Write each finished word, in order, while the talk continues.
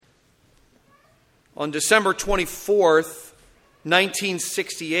On December 24th,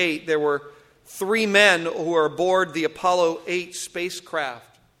 1968, there were 3 men who were aboard the Apollo 8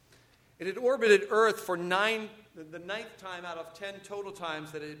 spacecraft. It had orbited Earth for the 9th time out of 10 total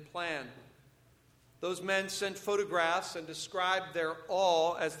times that it had planned. Those men sent photographs and described their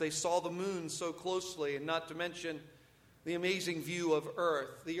awe as they saw the moon so closely, and not to mention the amazing view of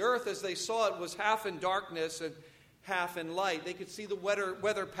Earth. The Earth, as they saw it, was half in darkness and half in light. They could see the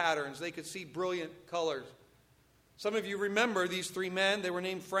weather patterns. They could see brilliant colors. Some of you remember these 3 men. They were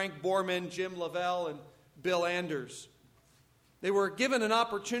named Frank Borman, Jim Lovell, and Bill Anders. They were given an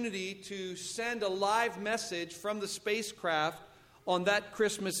opportunity to send a live message from the spacecraft on that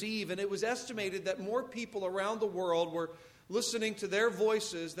Christmas Eve, and it was estimated that more people around the world were listening to their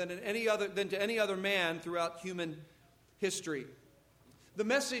voices than to any other man throughout human history. The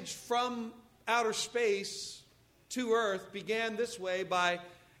message from outer space to Earth began this way by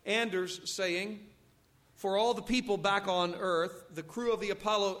Anders saying, "For all the people back on Earth, the crew of the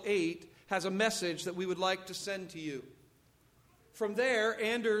Apollo 8 has a message that we would like to send to you." From there,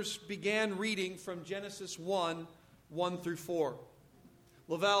 Anders began reading from Genesis 1, 1 through 4.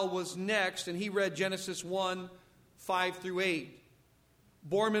 Lovell was next, and he read Genesis 1, 5 through 8.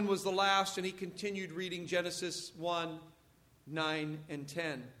 Borman was the last, and he continued reading Genesis 1, 9 and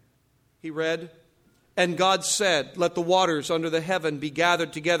 10. He read, "And God said, let the waters under the heaven be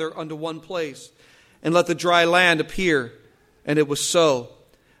gathered together unto one place, and let the dry land appear. And it was so.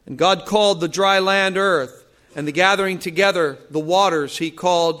 And God called the dry land earth, and the gathering together the waters he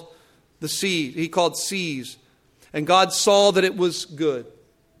called seas. And God saw that it was good."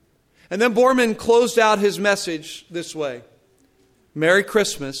 And then Borman closed out his message this way: "Merry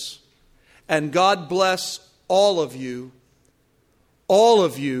Christmas, and God bless all of you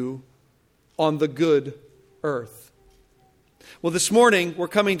on the good earth." Well, this morning we're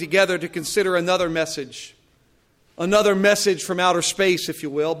coming together to consider another message from outer space, if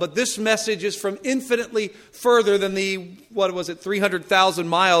you will. But this message is from infinitely further than the, 300,000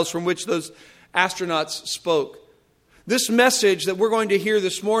 miles from which those astronauts spoke. This message that we're going to hear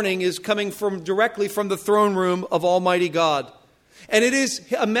this morning is coming directly from the throne room of Almighty God. And it is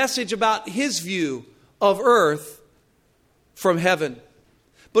a message about His view of earth from heaven.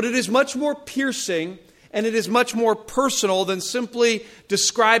 But it is much more piercing, and it is much more personal than simply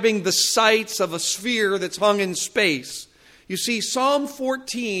describing the sights of a sphere that's hung in space. You see, in Psalm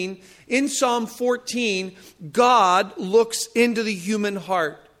 14, God looks into the human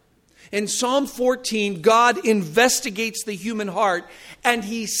heart. In Psalm 14, God investigates the human heart, and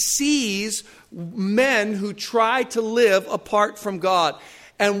He sees men who try to live apart from God.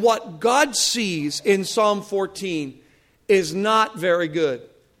 And what God sees in Psalm 14 is not very good.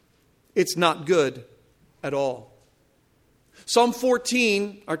 It's not good at all. Psalm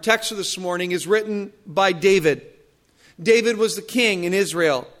 14, our text for this morning, is written by David. David was the king in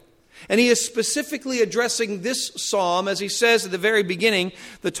Israel. And he is specifically addressing this psalm, as he says at the very beginning,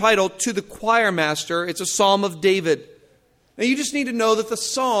 the title, "To the Choir Master." It's a psalm of David. Now you just need to know that the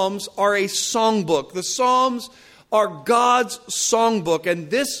Psalms are a songbook. The Psalms are God's songbook. And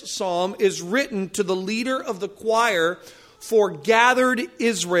this psalm is written to the leader of the choir for gathered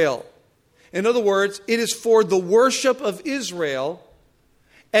Israel. In other words, it is for the worship of Israel,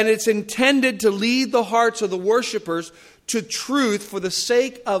 and it's intended to lead the hearts of the worshipers to truth for the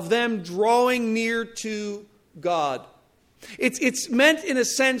sake of them drawing near to God. It's meant, in a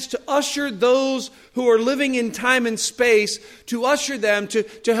sense, to usher those who are living in time and space, to usher them,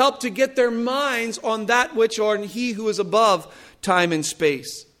 to help to get their minds on that which on He who is above time and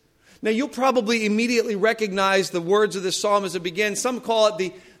space. Now, you'll probably immediately recognize the words of this psalm as it begins. Some call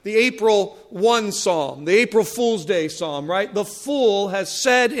it the April 1 psalm, the April Fool's Day psalm, right? The fool has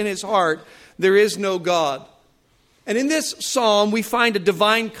said in his heart, there is no God. And in this psalm, we find a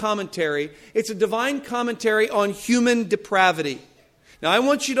divine commentary. It's a divine commentary on human depravity. Now, I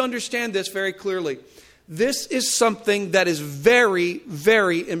want you to understand this very clearly. This is something that is very,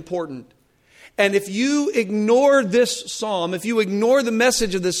 very important. And if you ignore this psalm, if you ignore the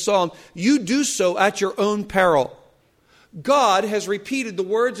message of this psalm, you do so at your own peril. God has repeated the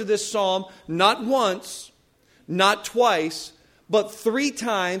words of this psalm not once, not twice, but 3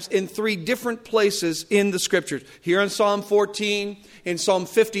 times in 3 different places in the Scriptures. Here in Psalm 14, in Psalm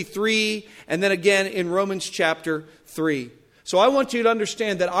 53, and then again in Romans chapter 3. So I want you to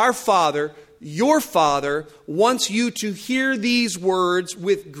understand that our Father, your Father, wants you to hear these words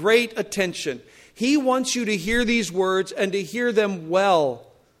with great attention. He wants you to hear these words and to hear them well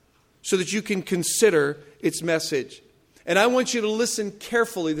so that you can consider its message. And I want you to listen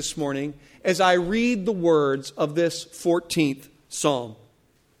carefully this morning as I read the words of this 14th Psalm.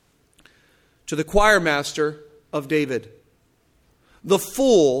 to the choir master of David. The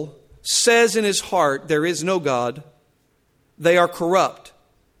fool says in his heart, there is no God. They are corrupt.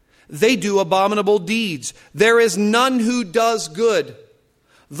 They do abominable deeds. There is none who does good.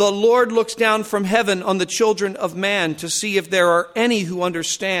 The Lord looks down from heaven on the children of man to see if there are any who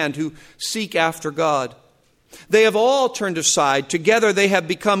understand, who seek after God. They have all turned aside. Together they have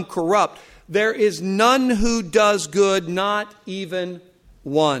become corrupt. There is none who does good, not even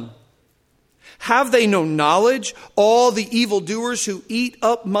one. Have they no knowledge, all the evildoers who eat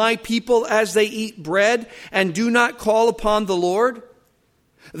up my people as they eat bread and do not call upon the Lord?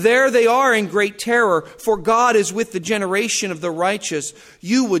 There they are in great terror, for God is with the generation of the righteous.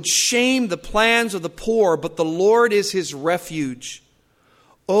 You would shame the plans of the poor, but the Lord is his refuge.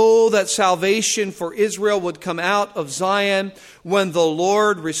 Oh, that salvation for Israel would come out of Zion when the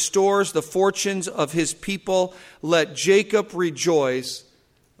Lord restores the fortunes of his people. Let Jacob rejoice.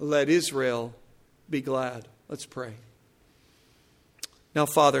 Let Israel be glad. Let's pray. Now,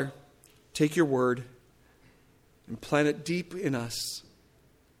 Father, take your word and plant it deep in us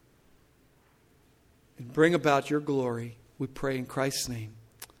and bring about your glory. We pray in Christ's name.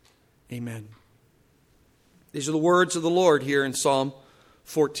 Amen. These are the words of the Lord here in Psalm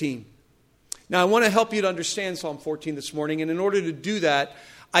 14. Now, I want to help you to understand Psalm 14 this morning, and in order to do that,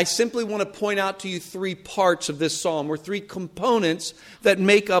 I simply want to point out to you three parts of this psalm, or three components that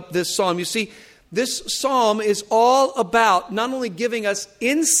make up this psalm. You see, this psalm is all about not only giving us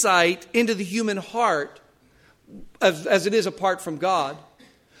insight into the human heart, as it is apart from God,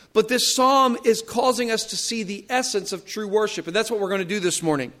 but this psalm is causing us to see the essence of true worship. And that's what we're going to do this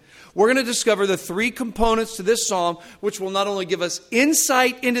morning. We're going to discover the three components to this psalm, which will not only give us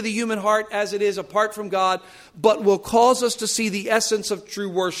insight into the human heart as it is apart from God, but will cause us to see the essence of true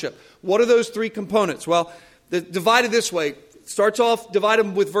worship. What are those three components? Well, divided this way. Starts off, divide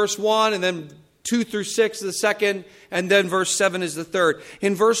them with verse 1, and then 2 through 6 is the second, and then verse 7 is the third.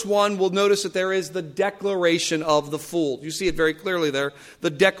 In verse 1, we'll notice that there is the declaration of the fool. You see it very clearly there, the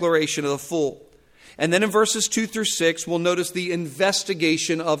declaration of the fool. And then in verses 2 through 6, we'll notice the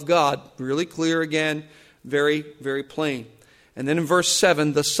investigation of God. Really clear again, very, very plain. And then in verse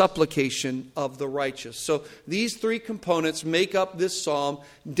 7, the supplication of the righteous. So these three components make up this psalm: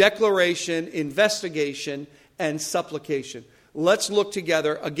 declaration, investigation, and supplication. Let's look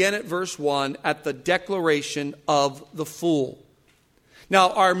together again at verse 1 at the declaration of the fool.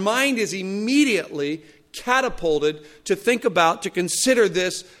 Now, our mind is immediately catapulted to think about, to consider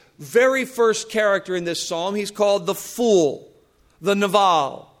this very first character in this psalm. He's called the fool, the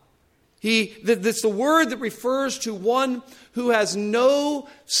Naval. That's the word that refers to one who has no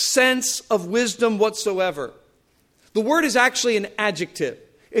sense of wisdom whatsoever. The word is actually an adjective.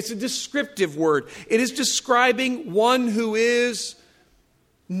 It's a descriptive word. It is describing one who is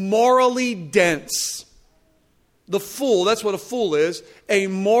morally dense. The fool, that's what a fool is, a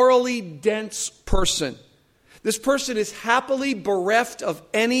morally dense person. This person is happily bereft of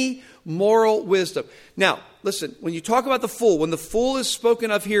any moral wisdom. Now, listen, when you talk about the fool, when the fool is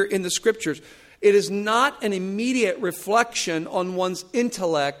spoken of here in the Scriptures, it is not an immediate reflection on one's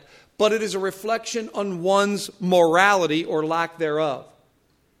intellect, but it is a reflection on one's morality or lack thereof.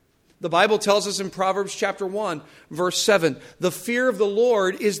 The Bible tells us in Proverbs chapter 1, verse 7, the fear of the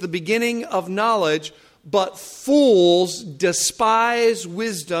Lord is the beginning of knowledge, but fools despise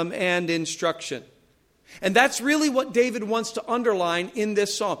wisdom and instruction. And that's really what David wants to underline in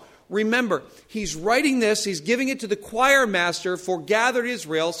this psalm. Remember, he's writing this, he's giving it to the choir master for gathered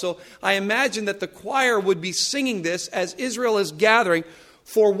Israel. So I imagine that the choir would be singing this as Israel is gathering.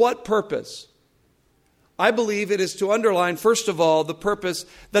 For what purpose? I believe it is to underline, first of all, the purpose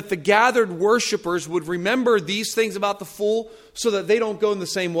that the gathered worshipers would remember these things about the fool so that they don't go in the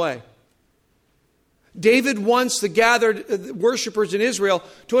same way. David wants the gathered worshipers in Israel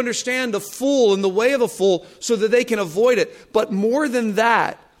to understand the fool and the way of a fool so that they can avoid it. But more than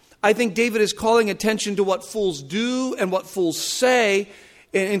that, I think David is calling attention to what fools do and what fools say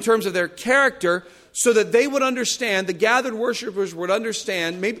in terms of their character, so that they would understand, the gathered worshipers would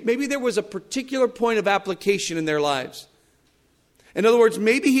understand, maybe there was a particular point of application in their lives. In other words,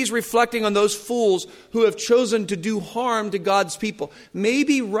 maybe he's reflecting on those fools who have chosen to do harm to God's people.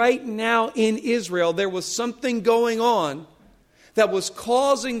 Maybe right now in Israel there was something going on that was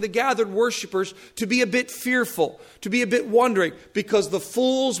causing the gathered worshipers to be a bit fearful, to be a bit wondering, because the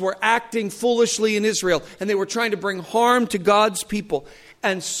fools were acting foolishly in Israel and they were trying to bring harm to God's people.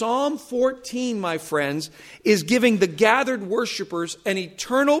 And Psalm 14, my friends, is giving the gathered worshipers an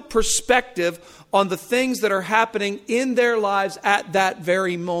eternal perspective on the things that are happening in their lives at that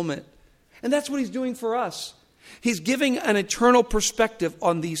very moment. And that's what he's doing for us. He's giving an eternal perspective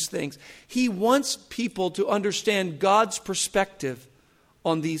on these things. He wants people to understand God's perspective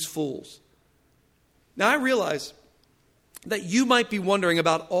on these fools. Now, I realize that you might be wondering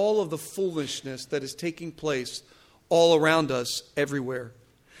about all of the foolishness that is taking place all around us everywhere.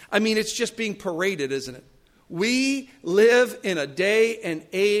 I mean, it's just being paraded, isn't it? We live in a day and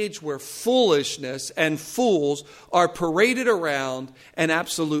age where foolishness and fools are paraded around and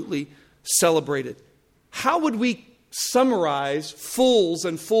absolutely celebrated. How would we summarize fools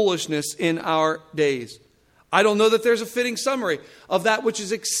and foolishness in our days? I don't know that there's a fitting summary of that which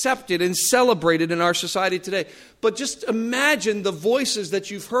is accepted and celebrated in our society today. But just imagine the voices that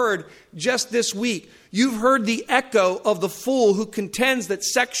you've heard just this week. You've heard the echo of the fool who contends that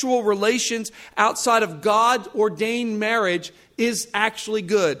sexual relations outside of God-ordained marriage is actually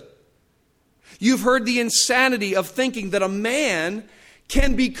good. You've heard the insanity of thinking that a man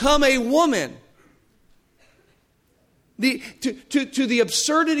can become a woman. To the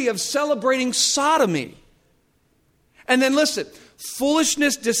absurdity of celebrating sodomy. And then listen,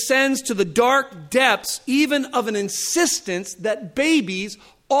 foolishness descends to the dark depths even of an insistence that babies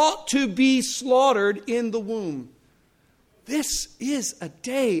ought to be slaughtered in the womb. This is a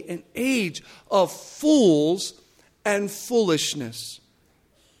day and age of fools and foolishness.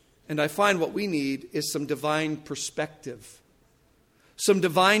 And I find what we need is some divine perspective. Some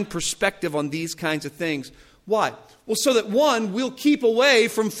divine perspective on these kinds of things. Why? Well, so that one, we'll keep away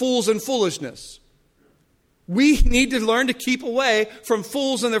from fools and foolishness. We need to learn to keep away from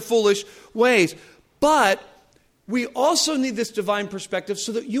fools and their foolish ways. But we also need this divine perspective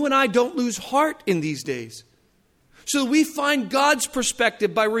so that you and I don't lose heart in these days. So that we find God's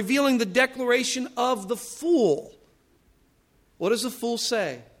perspective by revealing the declaration of the fool. What does the fool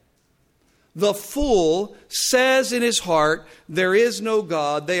say? The fool says in his heart, there is no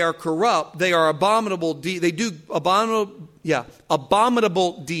God. They are corrupt. They are abominable. They do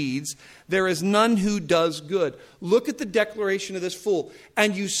abominable deeds. There is none who does good. Look at the declaration of this fool.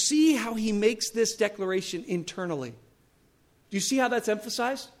 And you see how he makes this declaration internally. Do you see how that's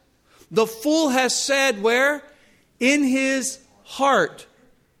emphasized? The fool has said where? In his heart.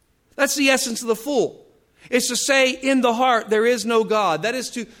 That's the essence of the fool. It's to say in the heart there is no God. That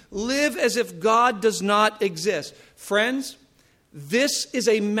is to live as if God does not exist. Friends, this is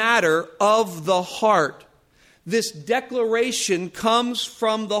a matter of the heart. This declaration comes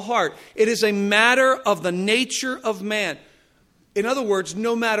from the heart. It is a matter of the nature of man. In other words,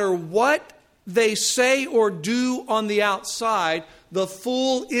 no matter what they say or do on the outside, the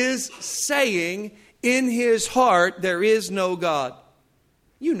fool is saying in his heart there is no God.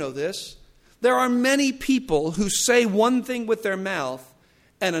 You know this. There are many people who say one thing with their mouth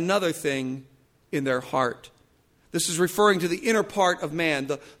and another thing in their heart. This is referring to the inner part of man,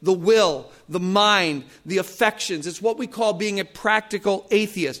 the will, the mind, the affections. It's what we call being a practical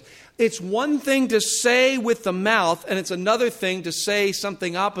atheist. It's one thing to say with the mouth, and it's another thing to say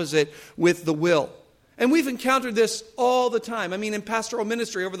something opposite with the will. And we've encountered this all the time. I mean, in pastoral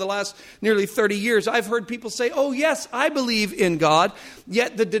ministry over the last nearly 30 years, I've heard people say, oh yes, I believe in God,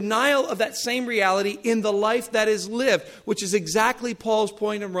 yet the denial of that same reality in the life that is lived, which is exactly Paul's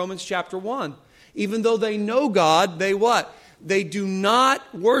point in Romans chapter 1. Even though they know God, they what? They do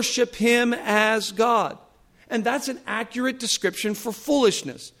not worship Him as God. And that's an accurate description for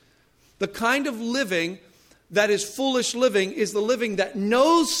foolishness. The kind of living that is foolish living is the living that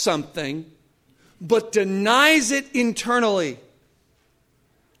knows something but denies it internally.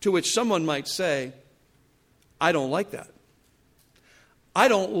 To which someone might say, I don't like that. I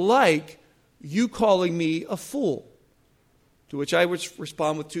don't like you calling me a fool. To which I would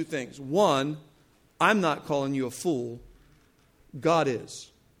respond with two things. One, I'm not calling you a fool. God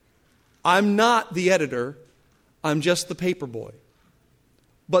is. I'm not the editor. I'm just the paper boy.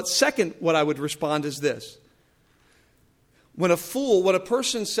 But second, what I would respond is this. When a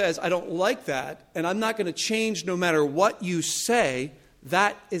person says, I don't like that, and I'm not going to change no matter what you say,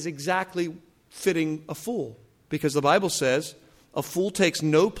 that is exactly fitting a fool. Because the Bible says, a fool takes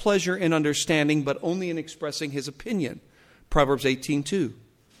no pleasure in understanding, but only in expressing his opinion. Proverbs 18:2.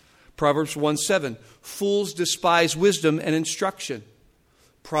 Proverbs 1:7. Fools despise wisdom and instruction.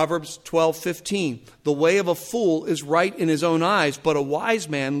 Proverbs 12:15. The way of a fool is right in his own eyes, but a wise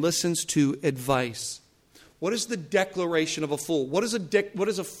man listens to advice. What is the declaration of a fool? What does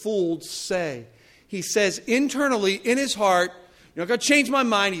a fool say? He says internally in his heart, you're not going to change my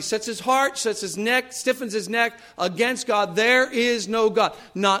mind. He sets his heart, sets his neck, stiffens his neck against God. There is no God.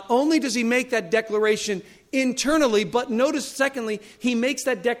 Not only does he make that declaration internally, but notice, secondly, he makes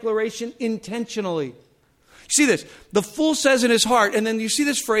that declaration intentionally. See this. The fool says in his heart, and then you see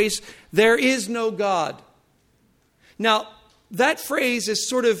this phrase, there is no God. Now, that phrase is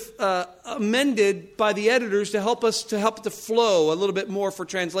sort of amended by the editors to help it to flow a little bit more for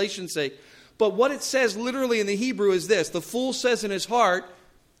translation's sake. But what it says literally in the Hebrew is this: the fool says in his heart,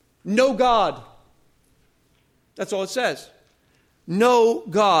 "No God." That's all it says. No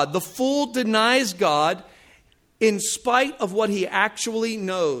God. The fool denies God in spite of what he actually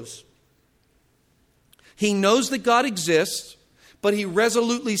knows. He knows that God exists, but he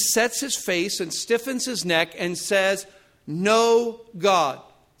resolutely sets his face and stiffens his neck and says, "No God."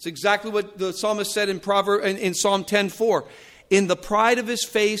 It's exactly what the psalmist said in Psalm 10:4. In the pride of his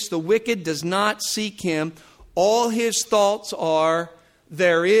face, the wicked does not seek him. All his thoughts are,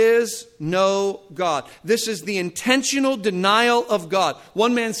 there is no God. This is the intentional denial of God.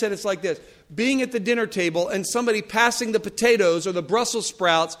 One man said it's like this: being at the dinner table and somebody passing the potatoes or the Brussels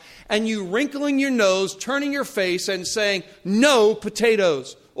sprouts and you wrinkling your nose, turning your face and saying, "No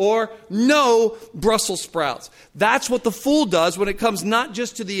potatoes," or "No Brussels sprouts." That's what the fool does when it comes not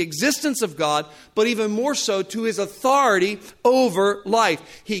just to the existence of God, but even more so to his authority over life.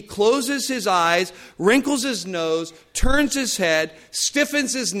 He closes his eyes, wrinkles his nose, turns his head,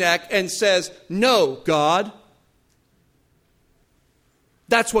 stiffens his neck, and says, "No, God."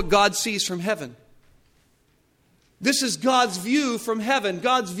 That's what God sees from heaven. This is God's view from heaven,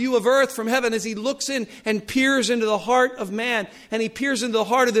 God's view of earth from heaven, as he looks in and peers into the heart of man. And he peers into the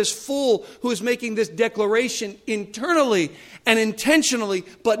heart of this fool who is making this declaration internally and intentionally.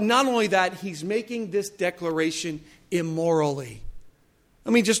 But not only that, he's making this declaration immorally.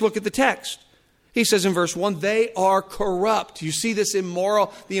 Let me just look at the text. He says in verse 1, they are corrupt. You see the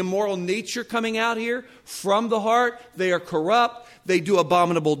immoral nature coming out here from the heart. They are corrupt. They do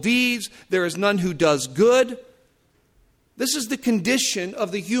abominable deeds. There is none who does good. This is the condition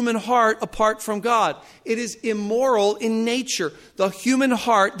of the human heart apart from God. It is immoral in nature. The human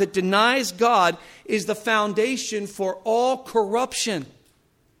heart that denies God is the foundation for all corruption.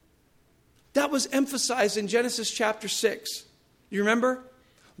 That was emphasized in Genesis chapter 6. You remember?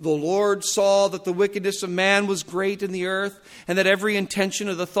 The Lord saw that the wickedness of man was great in the earth, and that every intention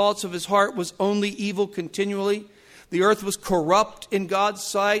of the thoughts of his heart was only evil continually. The earth was corrupt in God's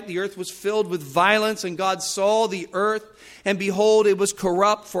sight. The earth was filled with violence, and God saw the earth, and behold, it was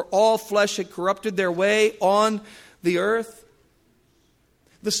corrupt, for all flesh had corrupted their way on the earth.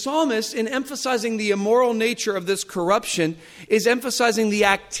 The psalmist, in emphasizing the immoral nature of this corruption, is emphasizing the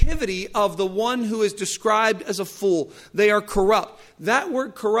activity of the one who is described as a fool. They are corrupt. That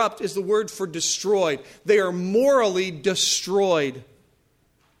word corrupt is the word for destroyed. They are morally destroyed,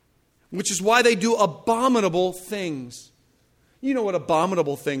 which is why they do abominable things. You know what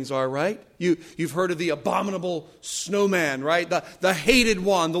abominable things are, right? You've heard of the abominable snowman, right? The hated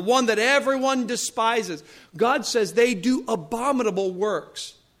one, the one that everyone despises. God says they do abominable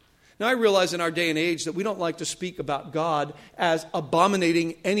works. Now, I realize in our day and age that we don't like to speak about God as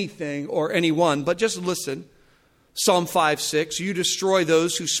abominating anything or anyone, but just listen. Psalm 5:6, you destroy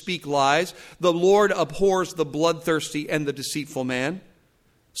those who speak lies. The Lord abhors the bloodthirsty and the deceitful man.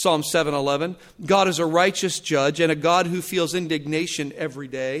 Psalm 7:11, God is a righteous judge and a God who feels indignation every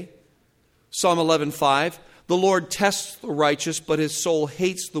day. Psalm 11:5, the Lord tests the righteous, but his soul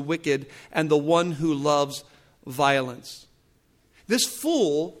hates the wicked and the one who loves violence. This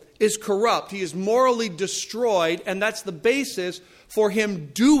fool is corrupt. He is morally destroyed, and that's the basis for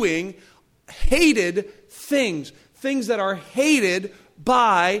him doing hated things, things that are hated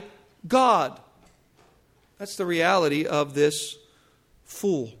by God. That's the reality of this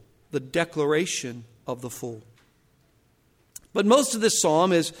fool, the declaration of the fool. But most of this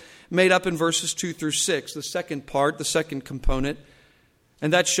psalm is made up in verses 2 through 6, the second part, the second component,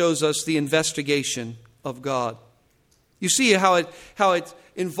 and that shows us the investigation of God. You see how it's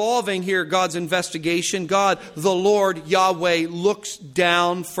involving here God's investigation. God, the Lord, Yahweh, looks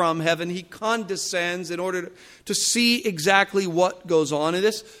down from heaven. He condescends in order to see exactly what goes on. In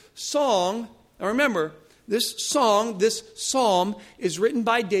this song, now remember, this psalm is written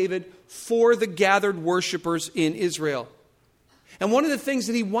by David for the gathered worshipers in Israel. And one of the things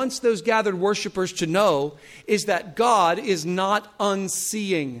that he wants those gathered worshipers to know is that God is not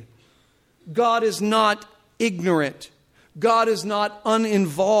unseeing. God is not ignorant. God is not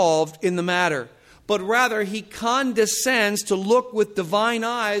uninvolved in the matter. But rather, he condescends to look with divine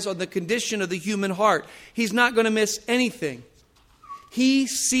eyes on the condition of the human heart. He's not going to miss anything. He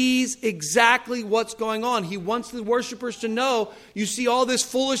sees exactly what's going on. He wants the worshipers to know, you see all this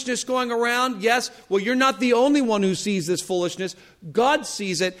foolishness going around? Yes, well, you're not the only one who sees this foolishness. God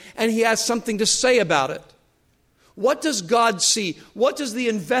sees it, and he has something to say about it. What does God see? What does the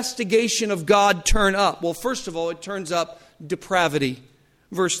investigation of God turn up? Well, first of all, it turns up depravity.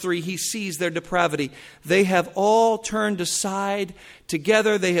 Verse 3, he sees their depravity. They have all turned aside.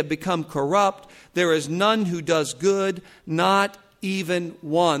 Together they have become corrupt. There is none who does good, not even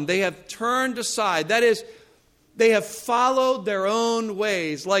one. They have turned aside. That is, they have followed their own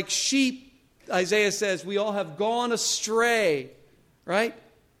ways. Like sheep, Isaiah says, we all have gone astray. Right?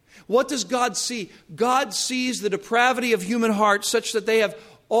 What does God see? God sees the depravity of human hearts such that they have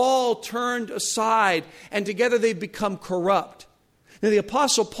all turned aside, and together they've become corrupt. Now, the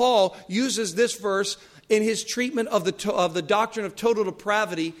Apostle Paul uses this verse in his treatment of the doctrine of total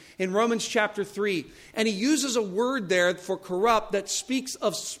depravity in Romans chapter 3. And he uses a word there for corrupt that speaks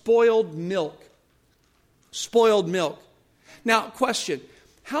of spoiled milk. Spoiled milk. Now, question.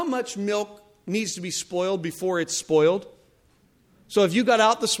 How much milk needs to be spoiled before it's spoiled? So if you got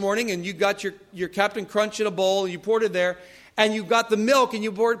out this morning and you got your Captain Crunch in a bowl and you poured it there, and you got the milk and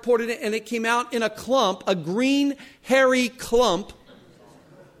you poured it in, and it came out in a clump, a green, hairy clump,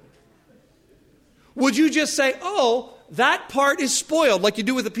 would you just say, oh, that part is spoiled, like you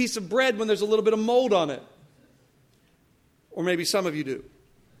do with a piece of bread when there's a little bit of mold on it? Or maybe some of you do.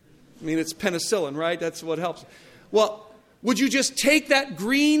 I mean, it's penicillin, right? That's what helps. Well, would you just take that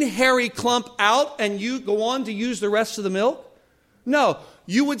green, hairy clump out and you go on to use the rest of the milk? No.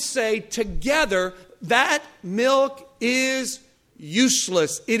 You would say, together, that milk is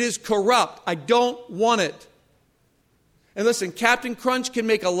useless. It is corrupt. I don't want it. And listen, Captain Crunch can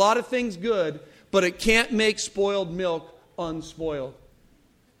make a lot of things good, but it can't make spoiled milk unspoiled.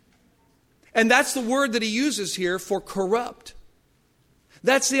 And that's the word that he uses here for corrupt.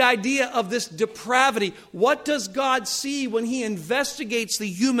 That's the idea of this depravity. What does God see when he investigates the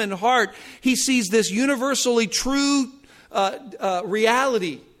human heart? He sees this universally true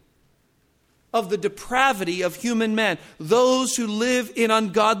reality of the depravity of human men. Those who live in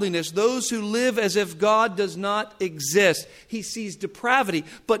ungodliness, those who live as if God does not exist. He sees depravity.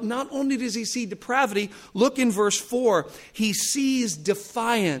 But not only does he see depravity, look in verse 4. He sees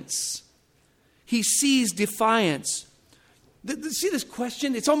defiance. He sees defiance. See this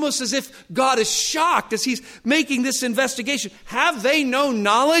question? It's almost as if God is shocked as he's making this investigation. Have they no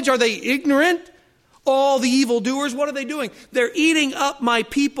knowledge? Are they ignorant? All the evildoers, what are they doing? They're eating up my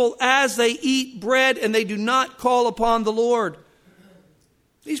people as they eat bread, and they do not call upon the Lord.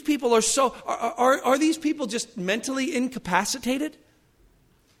 These people are so... Are these people just mentally incapacitated?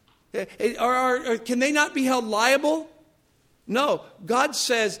 Can they not be held liable? No. God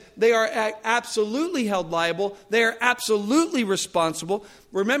says they are absolutely held liable. They are absolutely responsible.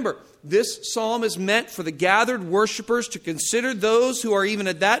 Remember, this psalm is meant for the gathered worshipers to consider those who are even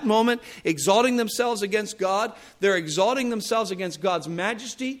at that moment exalting themselves against God. They're exalting themselves against God's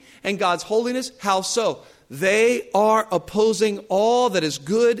majesty and God's holiness. How so? They are opposing all that is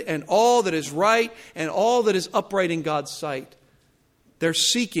good and all that is right and all that is upright in God's sight. They're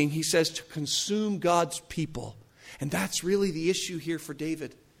seeking, he says, to consume God's people. And that's really the issue here for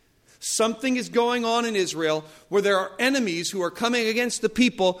David. Something is going on in Israel where there are enemies who are coming against the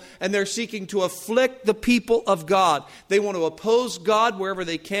people, and they're seeking to afflict the people of God. They want to oppose God wherever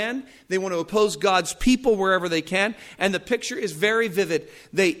they can. They want to oppose God's people wherever they can. And the picture is very vivid.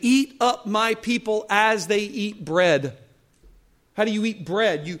 They eat up my people as they eat bread. How do you eat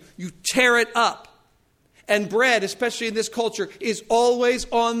bread? You tear it up. And bread, especially in this culture, is always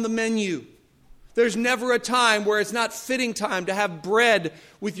on the menu. There's never a time where it's not fitting time to have bread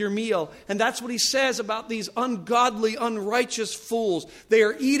with your meal. And that's what he says about these ungodly, unrighteous fools. They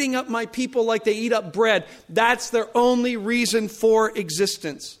are eating up my people like they eat up bread. That's their only reason for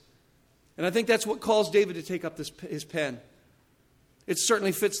existence. And I think that's what calls David to take up his pen. It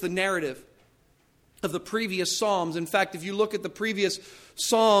certainly fits the narrative of the previous Psalms. In fact, if you look at the previous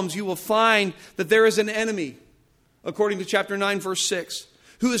Psalms, you will find that there is an enemy, according to chapter 9, verse 6.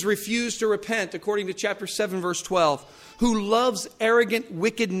 Who has refused to repent, according to chapter 7, verse 12. Who loves arrogant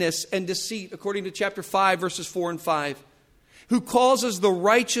wickedness and deceit, according to chapter 5, verses 4 and 5. Who causes the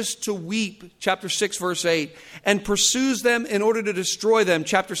righteous to weep, chapter 6, verse 8. And pursues them in order to destroy them,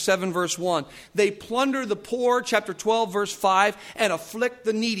 chapter 7, verse 1. They plunder the poor, chapter 12, verse 5. And afflict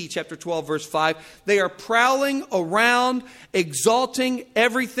the needy, chapter 12, verse 5. They are prowling around, exalting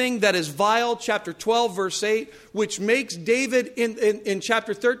everything that is vile, chapter 12, verse 8. Which makes David in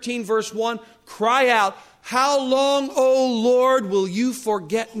chapter 13, verse 1, cry out, "How long, O Lord, will you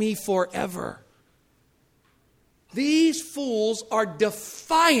forget me forever?" These fools are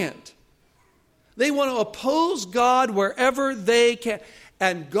defiant. They want to oppose God wherever they can.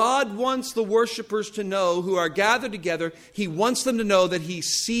 And God wants the worshipers to know, who are gathered together, he wants them to know that he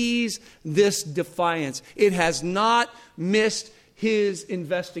sees this defiance. It has not missed his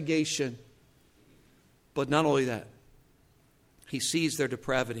investigation. But not only that, He sees their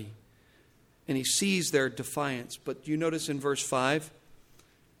depravity and he sees their defiance. But you notice in verse 5,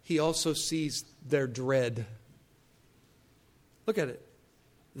 he also sees their dread. Look at it.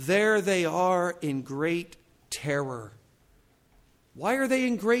 There they are in great terror. Why are they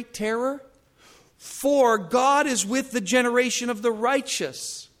in great terror? For God is with the generation of the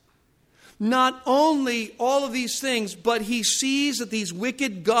righteous. Not only all of these things, but he sees that these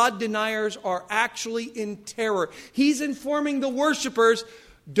wicked God deniers are actually in terror. He's informing the worshipers,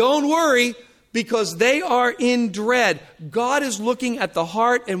 don't worry, because they are in dread. God is looking at the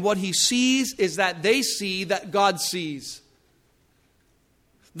heart, and what he sees is that they see that God sees.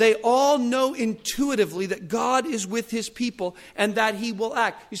 They all know intuitively that God is with his people and that he will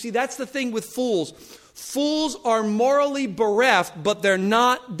act. You see, that's the thing with fools. Fools are morally bereft, but they're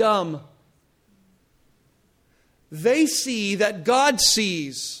not dumb. They see that God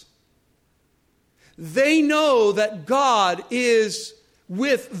sees. They know that God is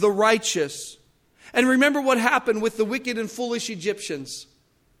with the righteous. And remember what happened with the wicked and foolish Egyptians.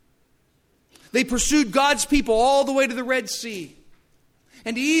 They pursued God's people all the way to the Red Sea.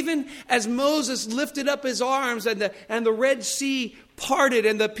 And even as Moses lifted up his arms and the Red Sea parted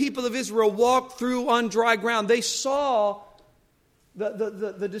and the people of Israel walked through on dry ground, they saw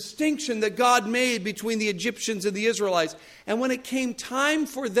the distinction that God made between the Egyptians and the Israelites. And when it came time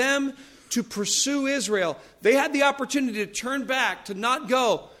for them to pursue Israel, they had the opportunity to turn back, to not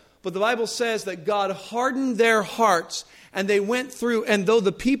go. But the Bible says that God hardened their hearts and they went through. And though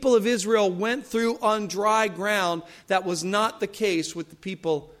the people of Israel went through on dry ground, that was not the case with the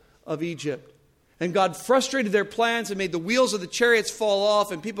people of Egypt. And God frustrated their plans and made the wheels of the chariots fall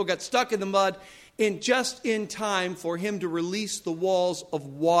off and people got stuck in the mud just in time for him to release the walls of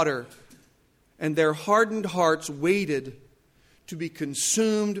water. And their hardened hearts waited to be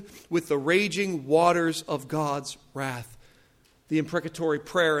consumed with the raging waters of God's wrath. The imprecatory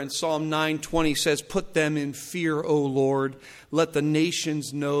prayer in Psalm 9:20 says, "Put them in fear, O Lord. Let the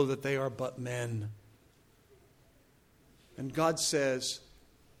nations know that they are but men." And God says,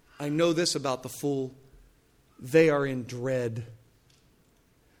 I know this about the fool. They are in dread.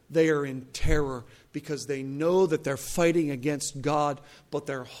 They are in terror because they know that they're fighting against God, but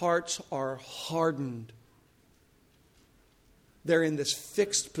their hearts are hardened. They're in this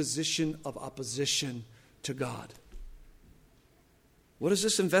fixed position of opposition to God. What does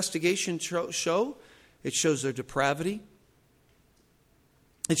this investigation show? It shows their depravity.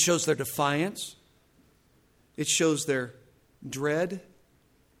 It shows their defiance. It shows their dread.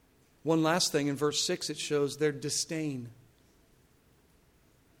 One last thing, in verse 6, it shows their disdain.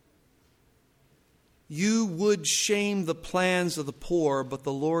 You would shame the plans of the poor, but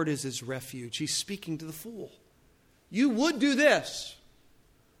the Lord is his refuge. He's speaking to the fool. You would do this.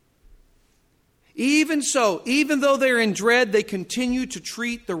 Even so, even though they're in dread, they continue to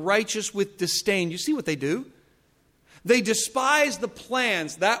treat the righteous with disdain. You see what they do? They despise the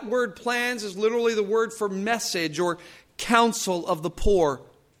plans. That word plans is literally the word for message or counsel of the poor.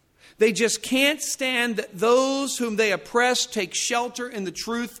 They just can't stand that those whom they oppress take shelter in the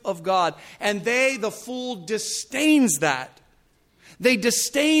truth of God. And they, the fool, disdains that. They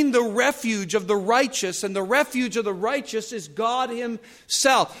disdain the refuge of the righteous, and the refuge of the righteous is God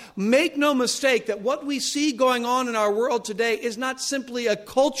himself. Make no mistake that what we see going on in our world today is not simply a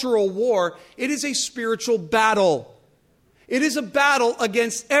cultural war. It is a spiritual battle. It is a battle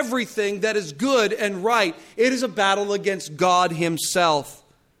against everything that is good and right. It is a battle against God himself.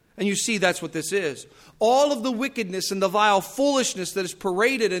 And you see, that's what this is. All of the wickedness and the vile foolishness that is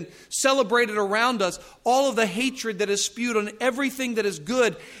paraded and celebrated around us, all of the hatred that is spewed on everything that is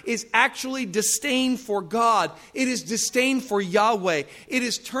good, is actually disdain for God. It is disdain for Yahweh. It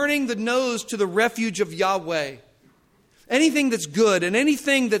is turning the nose to the refuge of Yahweh. Anything that's good and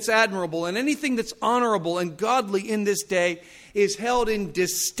anything that's admirable and anything that's honorable and godly in this day is held in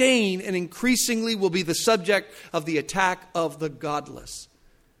disdain and increasingly will be the subject of the attack of the godless.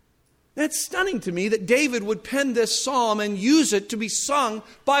 That's stunning to me that David would pen this psalm and use it to be sung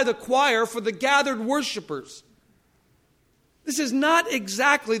by the choir for the gathered worshipers. This is not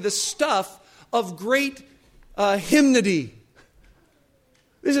exactly the stuff of great hymnody.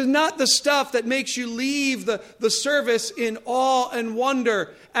 This is not the stuff that makes you leave the service in awe and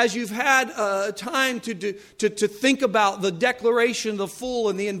wonder as you've had time to think about the declaration of the fool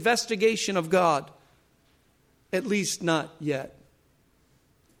and the investigation of God. At least not yet.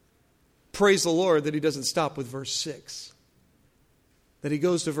 Praise the Lord that he doesn't stop with verse 6. That he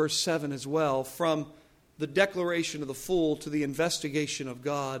goes to verse 7 as well, from the declaration of the fool to the investigation of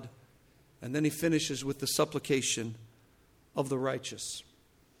God. And then he finishes with the supplication of the righteous.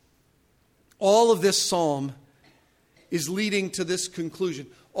 All of this psalm is leading to this conclusion.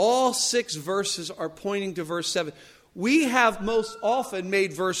 All 6 verses are pointing to verse 7. We have most often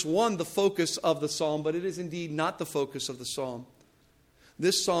made verse 1 the focus of the psalm, but it is indeed not the focus of the psalm.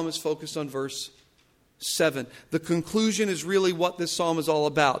 This psalm is focused on verse 7. The conclusion is really what this psalm is all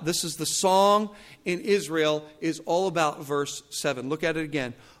about. This is the song in Israel is all about verse 7. Look at it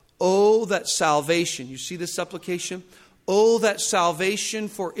again. Oh, that salvation. You see this supplication? Oh, that salvation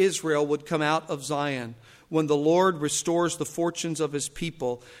for Israel would come out of Zion. When the Lord restores the fortunes of his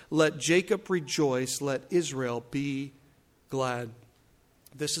people, let Jacob rejoice, let Israel be glad.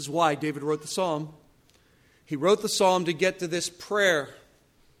 This is why David wrote the psalm. He wrote the psalm to get to this prayer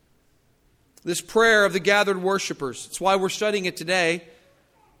of the gathered worshipers. It's why we're studying it today.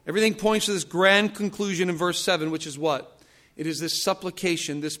 Everything points to this grand conclusion in verse 7, which is what? It is this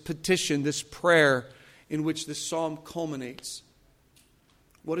supplication, this petition, this prayer in which this psalm culminates.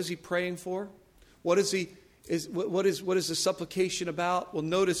 What is he praying for? What is the supplication about? Well,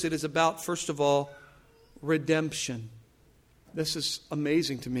 notice it is about, first of all, redemption. This is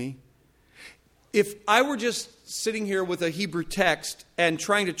amazing to me. If I were just sitting here with a Hebrew text and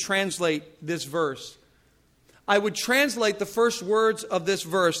trying to translate this verse, I would translate the first words of this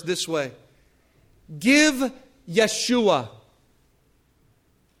verse this way. Give Yeshua.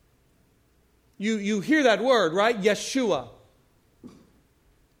 You hear that word, right? Yeshua.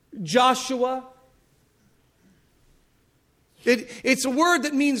 Joshua. It's a word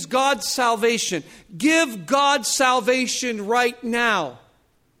that means God's salvation. Give God's salvation right now.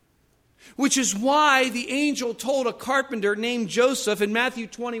 Which is why the angel told a carpenter named Joseph in Matthew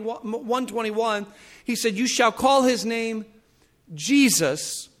 1:21, he said, you shall call his name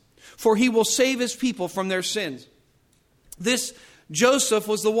Jesus, for he will save his people from their sins. This Joseph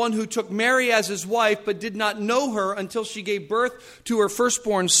was the one who took Mary as his wife, but did not know her until she gave birth to her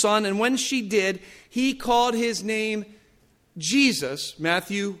firstborn son. And when she did, he called his name Jesus,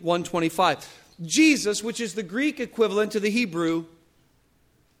 Matthew 1:25. Jesus, which is the Greek equivalent to the Hebrew,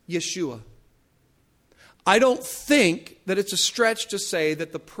 Yeshua. I don't think that it's a stretch to say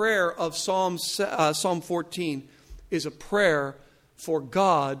that the prayer of Psalm 14 is a prayer for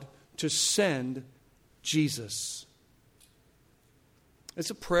God to send Jesus.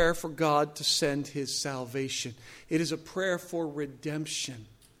 It's a prayer for God to send his salvation. It is a prayer for redemption.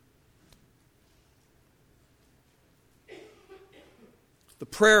 The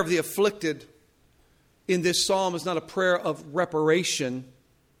prayer of the afflicted in this psalm is not a prayer of reparation.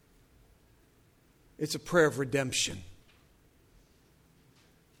 It's a prayer of redemption.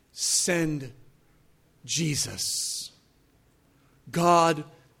 Send Jesus. God,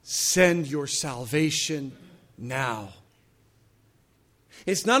 send your salvation now.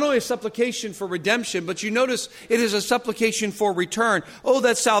 It's not only a supplication for redemption, but you notice it is a supplication for return. Oh,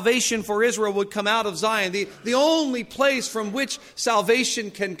 that salvation for Israel would come out of Zion. The only place from which salvation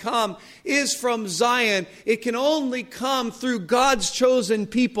can come is from Zion. It can only come through God's chosen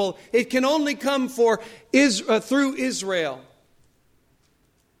people. It can only come through Israel.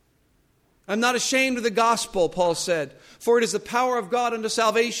 I'm not ashamed of the gospel, Paul said, for it is the power of God unto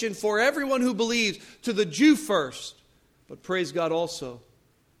salvation for everyone who believes, to the Jew first, but praise God also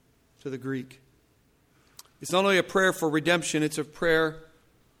to the Greek. It's not only a prayer for redemption, it's a prayer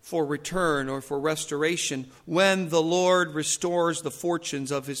for return or for restoration when the Lord restores the fortunes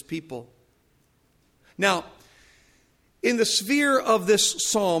of his people. Now, in the sphere of this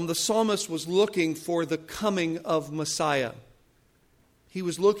psalm, the psalmist was looking for the coming of Messiah. He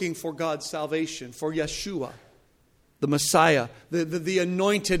was looking for God's salvation, for Yeshua, the Messiah, the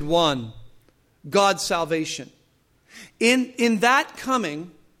anointed one, God's salvation. In that coming,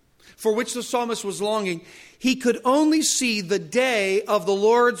 for which the psalmist was longing, he could only see the day of the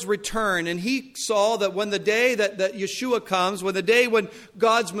Lord's return. And he saw that when the day that Yeshua comes, when the day when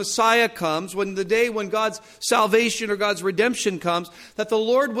God's Messiah comes, when the day when God's salvation or God's redemption comes, that the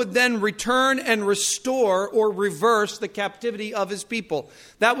Lord would then return and restore or reverse the captivity of his people.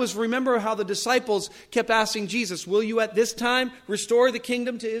 That was, remember how the disciples kept asking Jesus, will you at this time restore the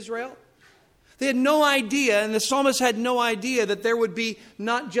kingdom to Israel? They had no idea, and the psalmist had no idea that there would be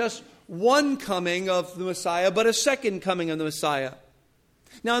not just one coming of the Messiah, but a second coming of the Messiah.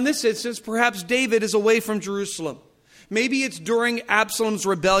 Now, in this instance, perhaps David is away from Jerusalem. Maybe it's during Absalom's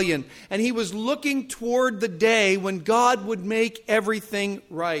rebellion, and he was looking toward the day when God would make everything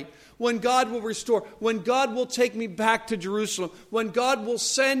right, when God will restore, when God will take me back to Jerusalem, when God will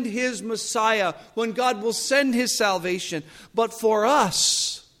send his Messiah, when God will send his salvation. But for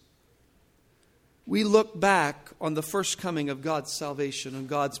us, we look back on the first coming of God's salvation, on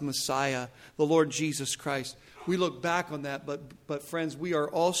God's Messiah, the Lord Jesus Christ. We look back on that, but friends, we are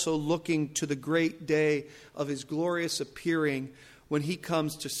also looking to the great day of His glorious appearing, when He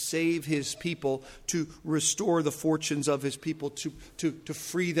comes to save His people, to restore the fortunes of His people, to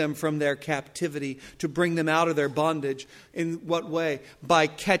free them from their captivity, to bring them out of their bondage. In what way? By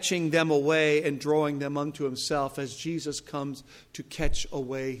catching them away and drawing them unto Himself, as Jesus comes to catch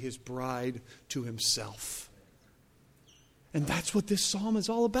away His bride to Himself. And that's what this psalm is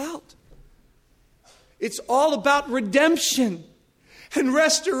all about. It's all about redemption and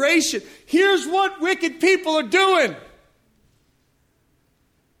restoration. Here's what wicked people are doing.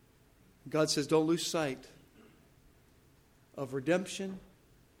 God says, don't lose sight of redemption,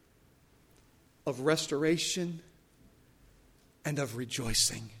 of restoration, and of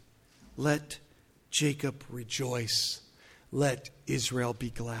rejoicing. Let Jacob rejoice. Let Israel be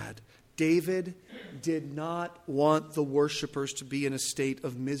glad. David did not want the worshipers to be in a state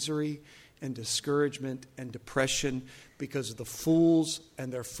of misery and discouragement and depression because of the fools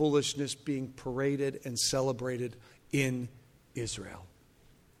and their foolishness being paraded and celebrated in Israel.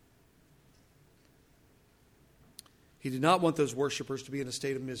 He did not want those worshipers to be in a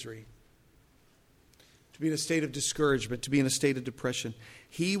state of misery, to be in a state of discouragement, to be in a state of depression.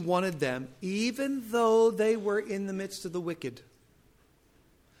 He wanted them, even though they were in the midst of the wicked,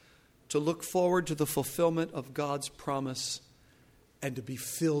 to look forward to the fulfillment of God's promise and to be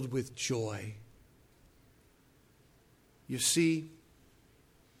filled with joy. You see,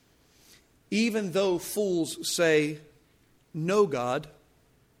 even though fools say, "No, God,"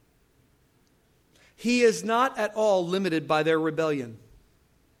 He is not at all limited by their rebellion.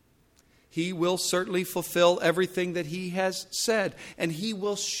 He will certainly fulfill everything that He has said, and He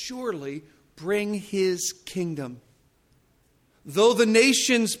will surely bring His kingdom. Though the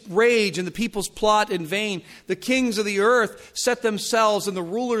nations rage and the peoples plot in vain, the kings of the earth set themselves and the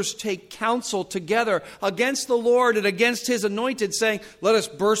rulers take counsel together against the Lord and against His anointed, saying, "Let us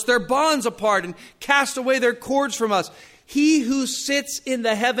burst their bonds apart and cast away their cords from us." He who sits in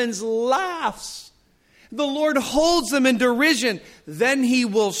the heavens laughs. The Lord holds them in derision. Then He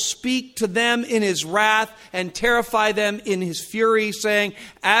will speak to them in His wrath and terrify them in His fury, saying,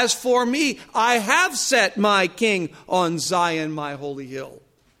 "As for me, I have set my king on Zion, my holy hill."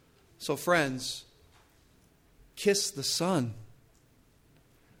 So friends, kiss the Son,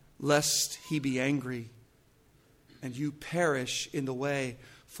 lest He be angry and you perish in the way,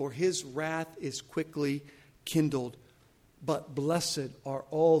 for His wrath is quickly kindled. But blessed are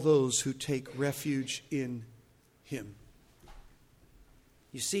all those who take refuge in Him.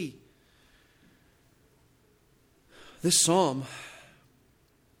 You see, this psalm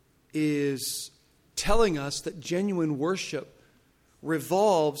is telling us that genuine worship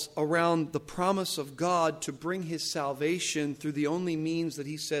revolves around the promise of God to bring His salvation through the only means that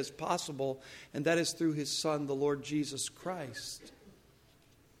He says possible, and that is through His Son, the Lord Jesus Christ.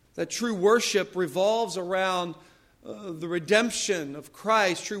 That true worship revolves around the redemption of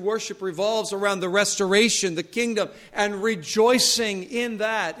Christ. True worship revolves around the restoration, the kingdom, and rejoicing in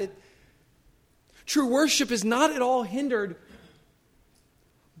that. True worship is not at all hindered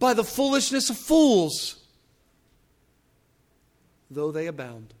by the foolishness of fools, though they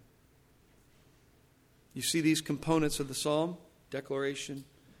abound. You see these components of the psalm: declaration,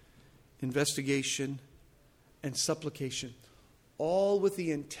 investigation, and supplication, all with the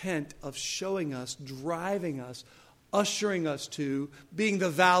intent of showing us, driving us, ushering us to being the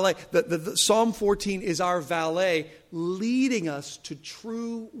valet. The Psalm 14 is our valet, leading us to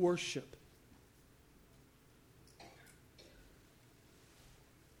true worship.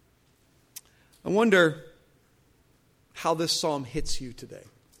 I wonder how this psalm hits you today.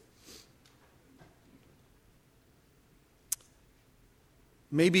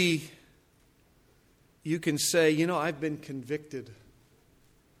 Maybe you can say, I've been convicted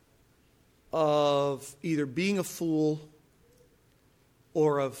of either being a fool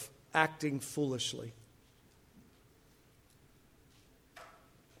or of acting foolishly.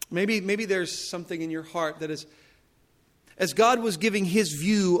 Maybe there's something in your heart that is, as God was giving His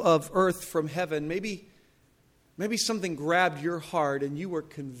view of earth from heaven, maybe something grabbed your heart and you were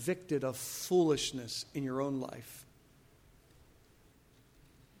convicted of foolishness in your own life.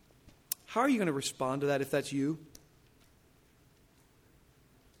 How are you going to respond to that if that's you?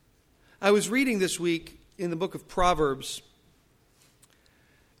 I was reading this week in the book of Proverbs,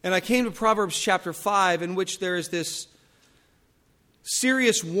 and I came to Proverbs chapter 5, in which there is this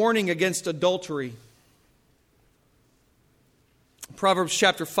serious warning against adultery. Proverbs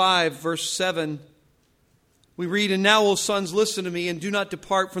chapter 5, verse 7, we read, "And now, O sons, listen to me, and do not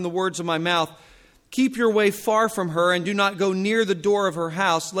depart from the words of my mouth. Keep your way far from her, and do not go near the door of her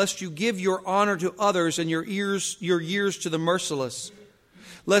house, lest you give your honor to others and your years to the merciless.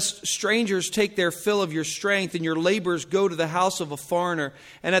 Lest strangers take their fill of your strength, and your labors go to the house of a foreigner.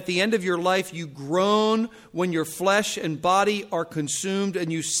 And at the end of your life you groan when your flesh and body are consumed,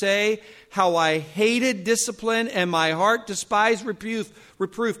 and you say, how I hated discipline, and my heart despised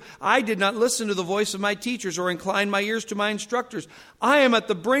reproof. I did not listen to the voice of my teachers, or incline my ears to my instructors. I am at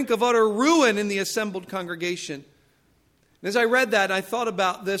the brink of utter ruin in the assembled congregation. And as I read that, I thought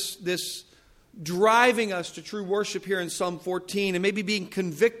about this driving us to true worship here in Psalm 14, and maybe being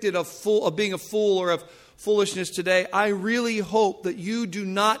convicted of being a fool or of foolishness today. I really hope that you do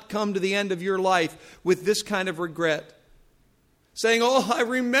not come to the end of your life with this kind of regret. Saying, I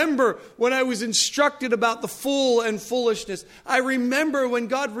remember when I was instructed about the fool and foolishness. I remember when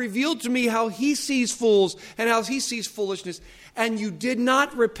God revealed to me how He sees fools and how He sees foolishness. And you did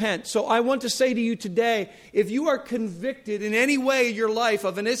not repent. So I want to say to you today, if you are convicted in any way in your life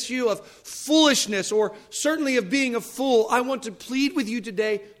of an issue of foolishness or certainly of being a fool, I want to plead with you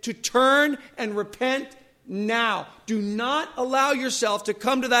today to turn and repent now. Do not allow yourself to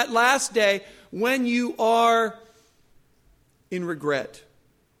come to that last day when you are in regret.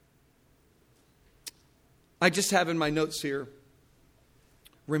 I just have in my notes here,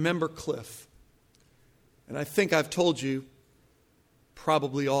 remember Cliff. And I think I've told you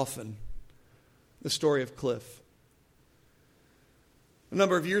probably often the story of Cliff. A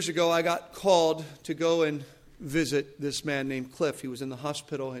number of years ago, I got called to go and visit this man named Cliff. He was in the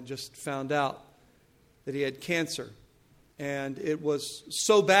hospital and just found out that he had cancer. And it was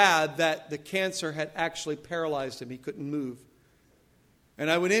so bad that the cancer had actually paralyzed him. He couldn't move. And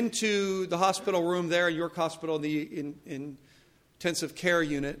I went into the hospital room there at York Hospital in the intensive care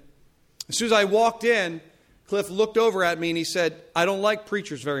unit. As soon as I walked in, Cliff looked over at me and he said, I don't like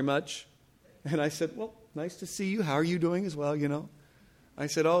preachers very much. And I said, well, nice to see you. How are you doing as well, I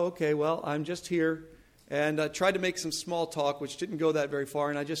said, okay, well, I'm just here. And I tried to make some small talk, which didn't go that very far.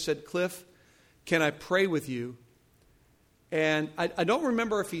 And I just said, Cliff, can I pray with you? And I don't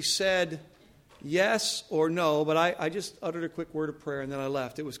remember if he said yes or no, but I just uttered a quick word of prayer and then I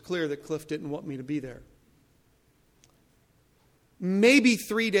left. It was clear that Cliff didn't want me to be there. Maybe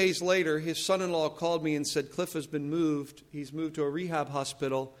 3 days later, his son-in-law called me and said, Cliff has been moved. He's moved to a rehab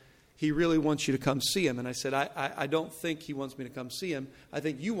hospital. He really wants you to come see him. And I said, I don't think he wants me to come see him. I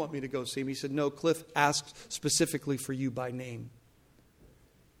think you want me to go see him. He said, no, Cliff asked specifically for you by name.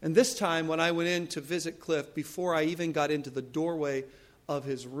 And this time when I went in to visit Cliff, before I even got into the doorway of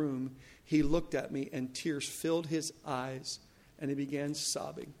his room, he looked at me and tears filled his eyes and he began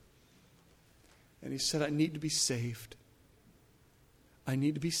sobbing. And he said, I need to be saved. I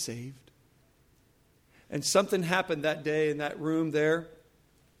need to be saved. And something happened that day in that room there.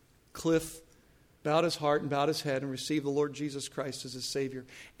 Cliff bowed his heart and bowed his head and received the Lord Jesus Christ as his Savior.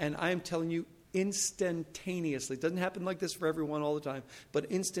 And I am telling you, instantaneously, it doesn't happen like this for everyone all the time, but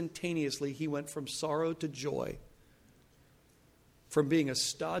instantaneously he went from sorrow to joy. From being a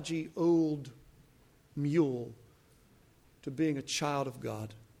stodgy old mule to being a child of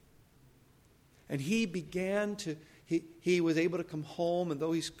God. And he began to, he was able to come home, and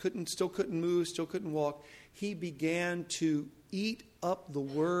though he still couldn't move, still couldn't walk, he began to eat up the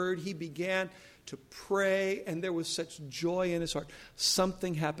Word. He began to pray, and there was such joy in his heart.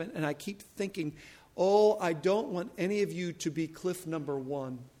 Something happened, and I keep thinking, I don't want any of you to be Cliff number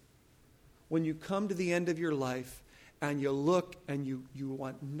one. When you come to the end of your life, and you look and you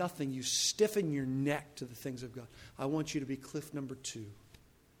want nothing, you stiffen your neck to the things of God. I want you to be Cliff number 2,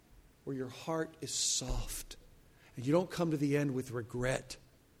 where your heart is soft and you don't come to the end with regret.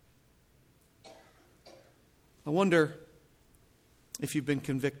 I wonder if you've been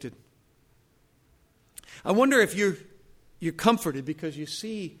convicted. I wonder if you're comforted because you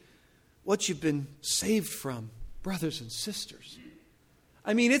see what you've been saved from, brothers and sisters.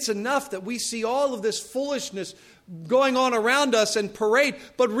 I mean, it's enough that we see all of this foolishness going on around us and parade,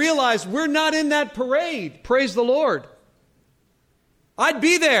 but realize we're not in that parade. Praise the Lord. I'd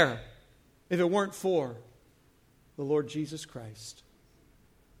be there if it weren't for the Lord Jesus Christ.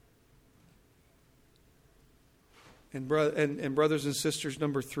 And brothers and sisters,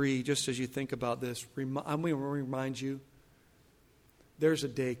 number 3, just as you think about this, I'm going to remind you, there's a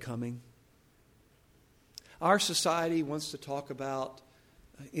day coming. Our society wants to talk about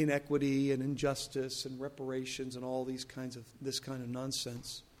inequity and injustice and reparations and all this kind of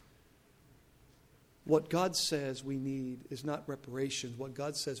nonsense. What God says we need is not reparations. What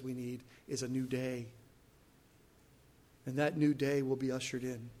God says we need is a new day. And that new day will be ushered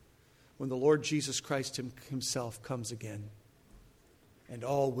in when the Lord Jesus Christ himself comes again. And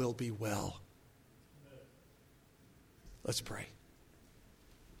all will be well. Let's pray.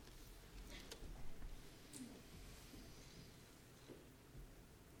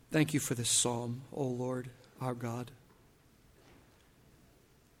 Thank you for this psalm, O Lord, our God.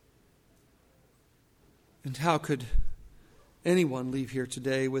 And how could anyone leave here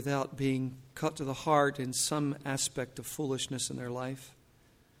today without being cut to the heart in some aspect of foolishness in their life?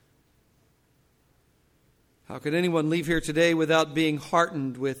 How could anyone leave here today without being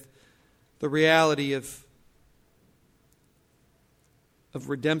heartened with the reality of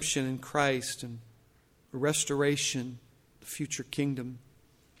redemption in Christ and restoration, the future kingdom?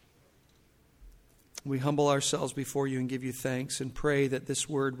 We humble ourselves before you and give you thanks and pray that this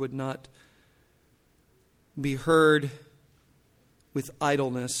word would not be heard with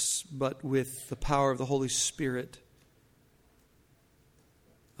idleness, but with the power of the Holy Spirit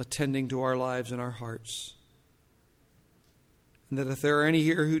attending to our lives and our hearts. And that if there are any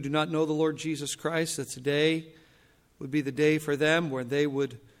here who do not know the Lord Jesus Christ, that today would be the day for them where they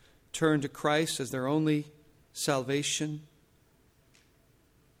would turn to Christ as their only salvation.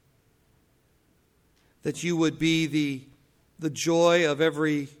 That you would be the joy of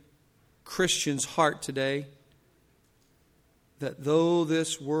every Christian's heart today. That though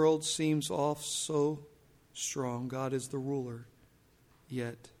this world seems off so strong, God is the ruler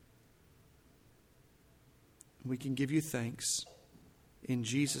yet. We can give you thanks in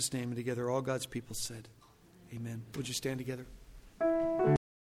Jesus' name, and together all God's people said, amen. Would you stand together?